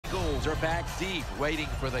Broncos are back deep, waiting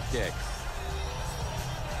for the kick.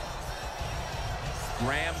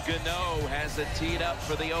 Graham Gano has it teed up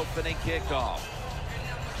for the opening kickoff.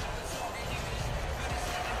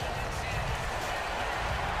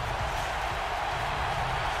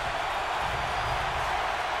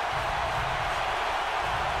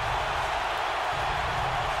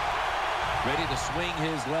 Ready to swing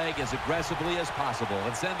his leg as aggressively as possible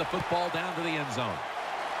and send the football down to the end zone.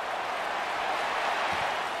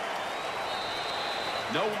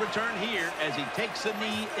 No return here as he takes a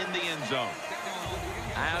knee in the end zone.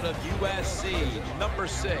 Out of USC, number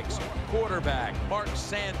 6, quarterback Mark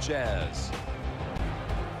Sanchez.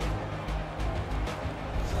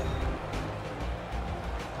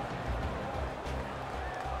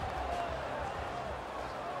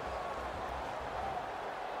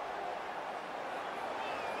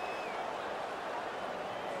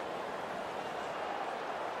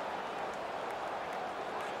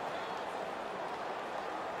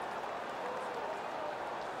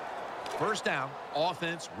 First down,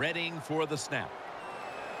 offense readying for the snap.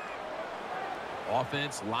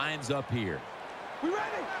 Offense lines up here. We ready?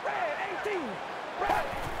 Red 18. Ready.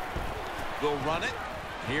 They'll run it.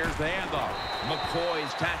 Here's the handoff.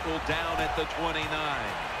 McCoy's tackled down at the 29.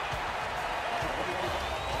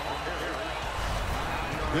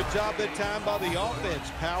 Good job that time by the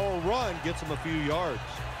offense. Power run gets them a few yards.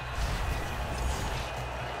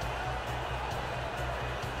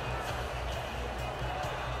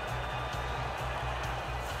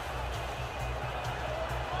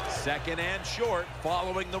 Second and short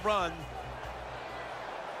following the run.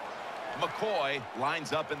 McCoy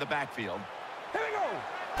lines up in the backfield. Here we go.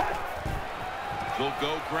 They'll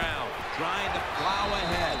go ground, trying to plow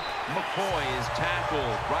ahead. McCoy is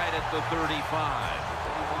tackled right at the 35.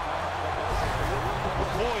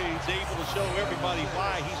 McCoy is able to show everybody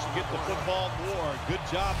why he should get the football more. Good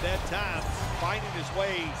job that time, finding his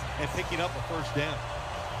way and picking up a first down.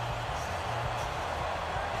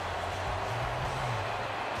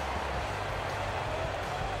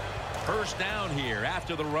 First down here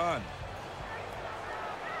after the run.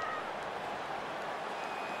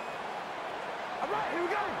 All right, here we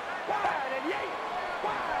go. Wide and yay.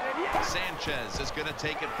 Wide and yay. Sanchez is going to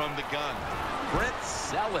take it from the gun. Brent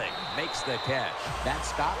Selleck makes the catch. That's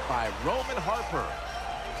stopped by Roman Harper.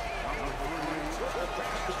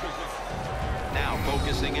 Now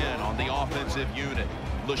focusing in on the offensive unit.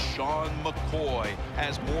 LaShawn McCoy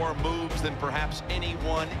has more moves than perhaps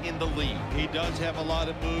anyone in the league. He does have a lot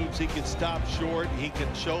of moves. He can stop short. He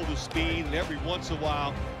can show the speed. And every once in a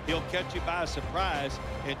while, he'll catch you by surprise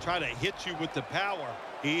and try to hit you with the power.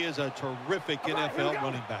 He is a terrific NFL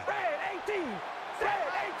running back. Red 18. Red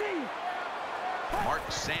 18. Mark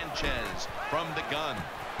Sanchez from the gun.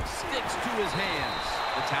 Sticks to his hands.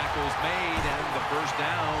 The tackle's made, and the first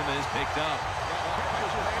down is picked up.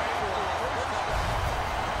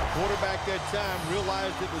 Quarterback that time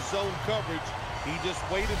realized it was zone coverage. He just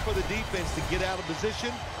waited for the defense to get out of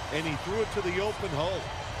position, and he threw it to the open hole.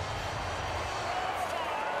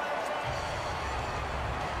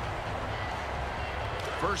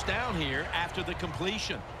 First down here after the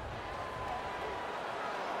completion.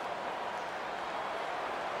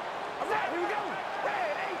 All right, here we go.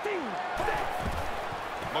 Red 18.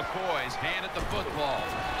 McCoy's handed the football,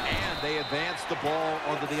 and they advance the ball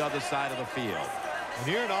onto the other side of the field.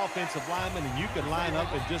 When you're an offensive lineman and you can line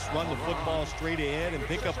up and just run the football straight ahead and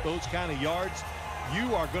pick up those kind of yards,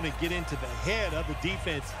 you are going to get into the head of the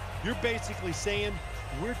defense. You're basically saying,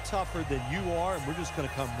 we're tougher than you are, and we're just going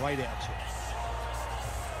to come right at you.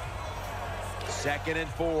 Second and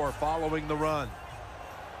 4 following the run.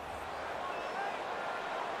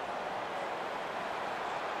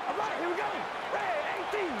 All right, here we go. Red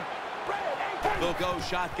 18. Red 18. They'll go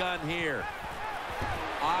shotgun here.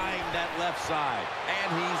 Eyeing that left side,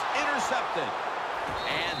 and he's intercepted,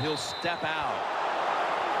 and he'll step out.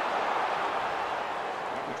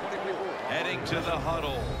 Heading to the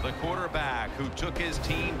huddle, the quarterback who took his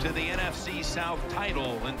team to the NFC South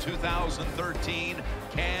title in 2013,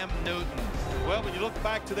 Cam Newton. Well, when you look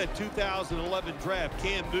back to that 2011 draft,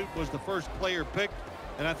 Cam Newton was the first player picked,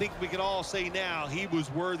 and I think we can all say now he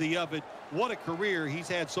was worthy of it. What a career he's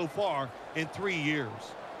had so far in 3 years.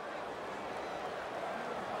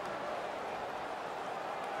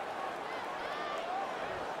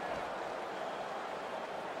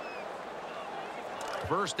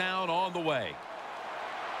 First down on the way.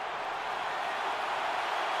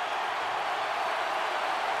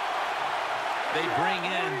 They bring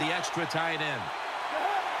in the extra tight end.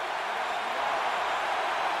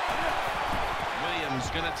 Williams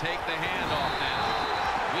going to take the handoff now.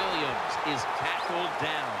 Williams is tackled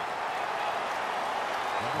down.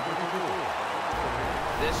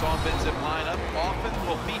 This offensive lineup often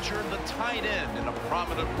will feature the tight end in a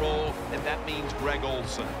prominent role, and that means Greg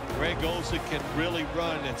Olsen. Greg Olsen can really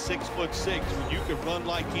run at 6'6". When you can run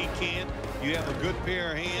like he can, you have a good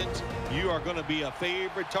pair of hands, you are going to be a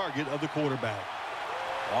favorite target of the quarterback.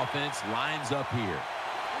 Offense lines up here.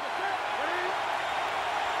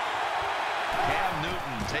 Cam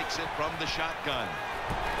Newton takes it from the shotgun.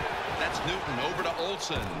 That's Newton over to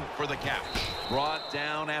Olsen for the catch. Brought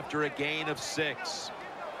down after a gain of 6.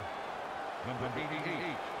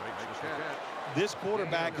 This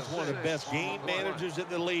quarterback is one of the best game managers in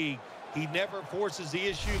the league. He never forces the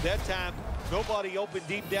issue. That time, nobody open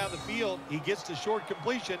deep down the field. He gets the short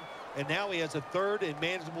completion, and now he has a third and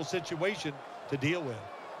manageable situation to deal with.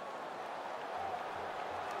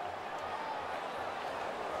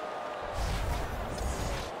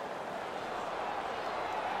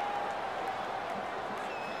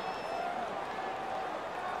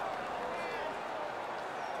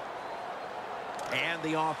 And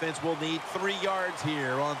the offense will need 3 yards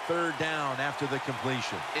here on 3rd down after the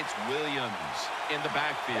completion. It's Williams in the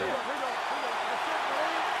backfield.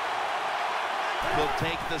 He'll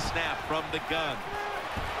take the snap from the gun.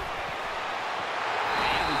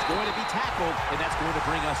 And he's going to be tackled, and that's going to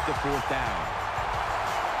bring us to 4th down.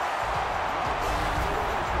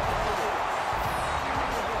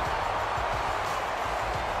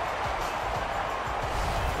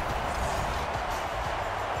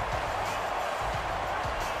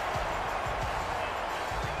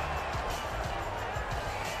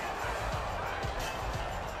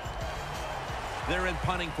 They're in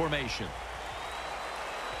punting formation.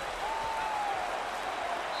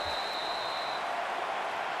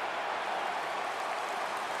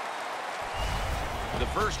 The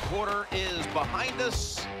first quarter is behind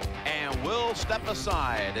us, and we'll step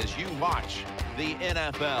aside as you watch the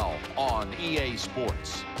NFL on EA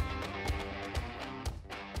Sports.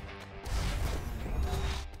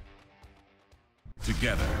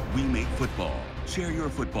 Together, we make football. Share your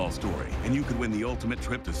football story, and you could win the ultimate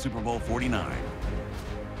trip to Super Bowl 49.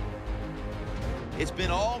 It's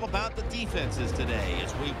been all about the defenses today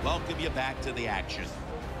as we welcome you back to the action.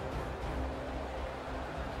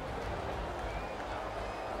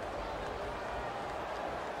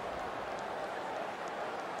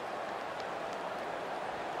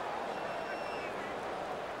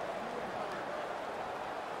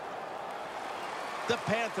 The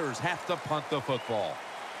Panthers have to punt the football.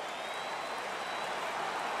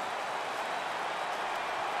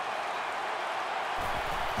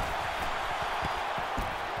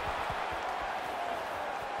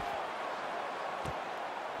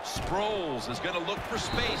 Sproles is going to look for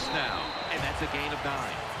space now, and that's a gain of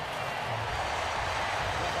 9.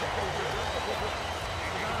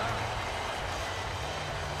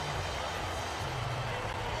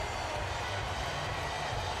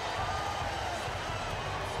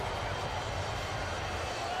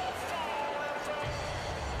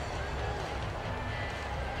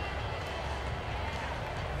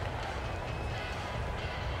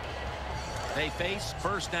 They face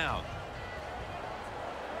 1st down.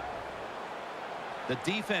 The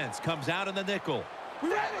defense comes out in the nickel.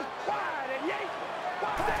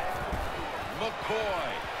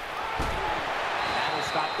 McCoy. That'll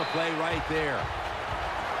stop the play right there.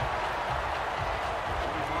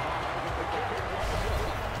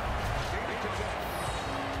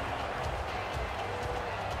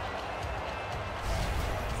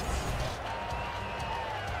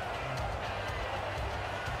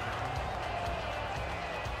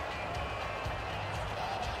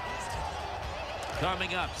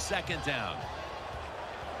 Coming up, 2nd down.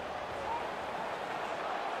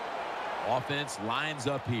 Offense lines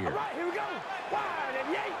up here. All right, here we go. Wide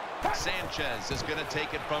and yay. Sanchez is going to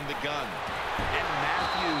take it from the gun. And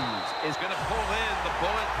Matthews is going to pull in the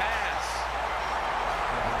bullet pass.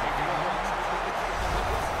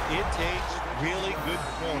 It takes really good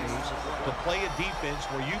corners to play a defense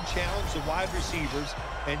where you challenge the wide receivers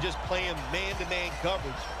and just play them man-to-man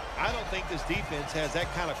coverage. I don't think this defense has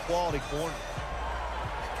that kind of quality corner.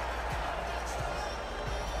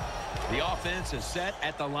 The offense is set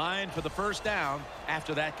at the line for the 1st down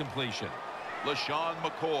after that completion. LaShawn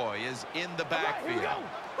McCoy is in the backfield.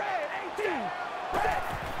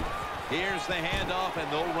 Here's the handoff,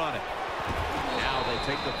 and they'll run it. Now they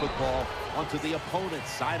take the football onto the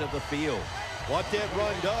opponent's side of the field. What that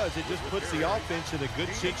run does, it just puts the offense in a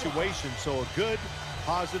good situation, so a good,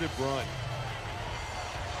 positive run.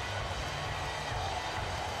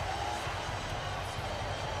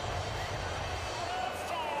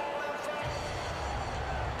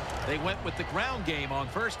 They went with the ground game on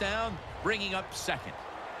 1st down, bringing up 2nd.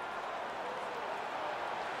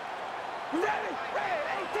 Ready, red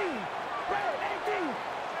 18. Red 18.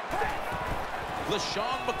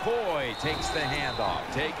 LaShawn McCoy takes the handoff,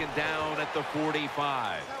 taken down at the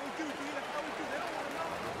 45.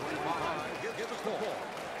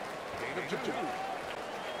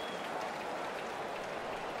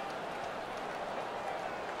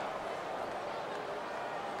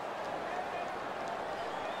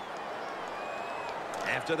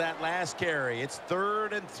 After that last carry, it's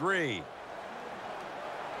 3rd and 3.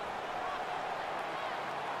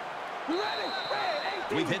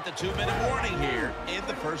 We've hit the 2-minute warning here in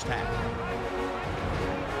the first half.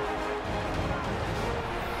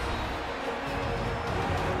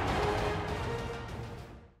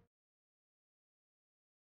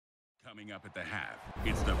 Coming up at the half,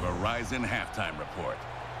 it's the Verizon Halftime Report.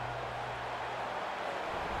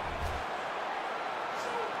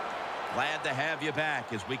 Glad to have you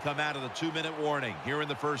back as we come out of the 2-minute warning here in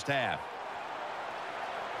the first half.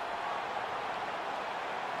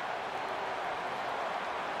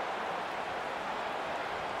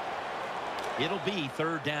 It'll be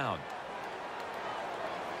 3rd down.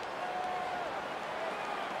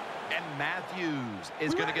 And Matthews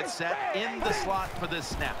is going to get set in the slot for this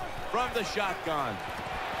snap. From the shotgun,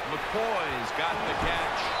 McCoy's got the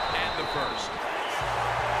catch and the first.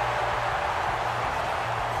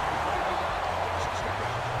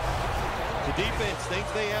 The defense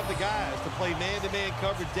thinks they have the guys to play man-to-man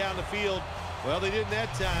coverage down the field. Well, they didn't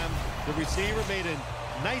that time. The receiver made a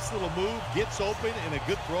nice little move, gets open, and a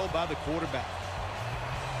good throw by the quarterback.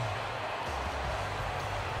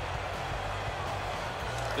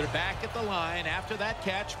 They're back at the line after that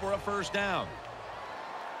catch for a first down.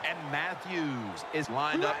 And Matthews is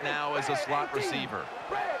lined up now as a slot receiver.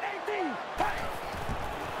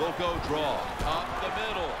 They'll go draw up the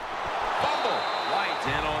middle. Fumble. White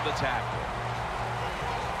in on the tackle.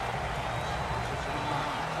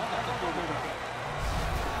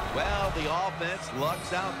 Well, the offense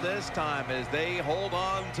lucks out this time as they hold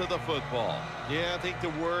on to the football. Yeah, I think the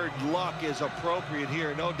word luck is appropriate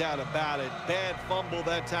here, no doubt about it. Bad fumble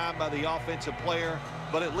that time by the offensive player,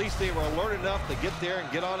 but at least they were alert enough to get there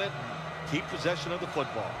and get on it, keep possession of the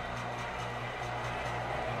football.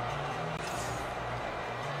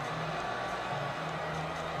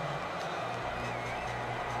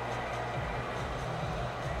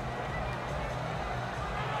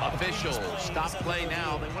 Officials stop play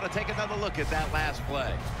now. They want to take another look at that last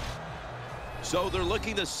play. So they're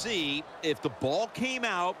looking to see if the ball came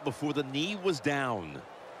out before the knee was down.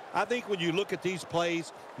 I think when you look at these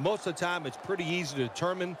plays, most of the time it's pretty easy to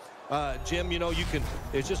determine. Jim, you know,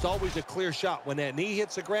 it's just always a clear shot. When that knee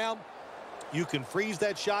hits the ground, you can freeze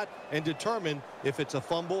that shot and determine if it's a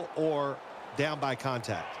fumble or down by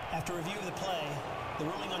contact. After review of the play, the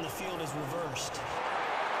ruling on the field is reversed.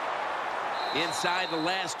 Inside the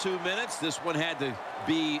last 2 minutes, this one had to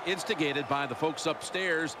be instigated by the folks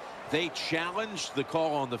upstairs. They challenged the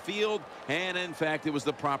call on the field, and in fact, it was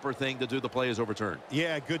the proper thing to do. The play is overturned.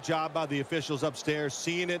 Yeah, good job by the officials upstairs,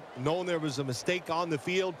 seeing it, knowing there was a mistake on the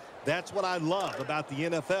field. That's what I love about the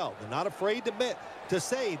NFL. They're not afraid to admit, to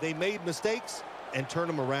say they made mistakes and turn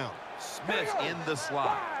them around. Smith in the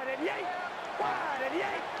slot.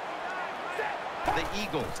 The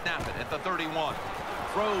Eagles snap it at the 31.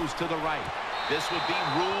 Throws to the right. This would be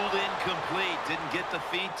ruled incomplete. Didn't get the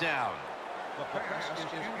feet down. The pass is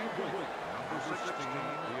incomplete. Number 16,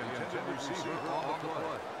 the intended receiver on the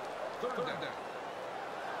play. 3rd down.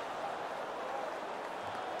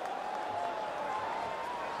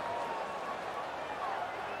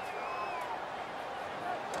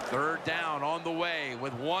 Third down on the way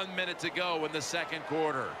with 1 minute to go in the second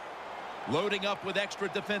quarter. Loading up with extra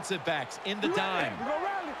defensive backs in the dime.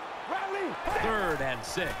 3rd and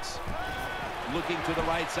 6. Looking to the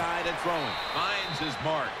right side and throwing. Finds his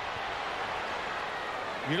mark.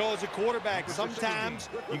 You know, as a quarterback, sometimes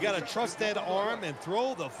you got to trust that arm and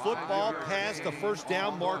throw the football past the first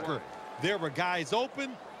down marker. There were guys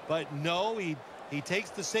open, but no, he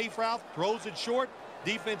takes the safe route, throws it short.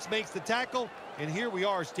 Defense makes the tackle, and here we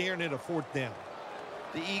are staring at a 4th down.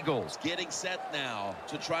 The Eagles getting set now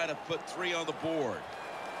to try to put 3 on the board.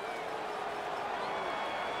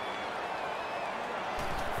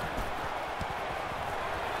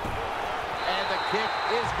 And the kick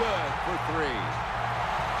is good for 3.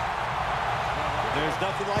 There's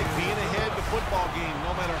nothing like being ahead in the football game,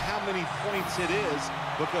 no matter how many points it is,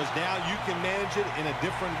 because now you can manage it in a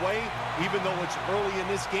different way, even though it's early in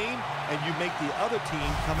this game, and you make the other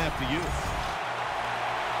team come after you.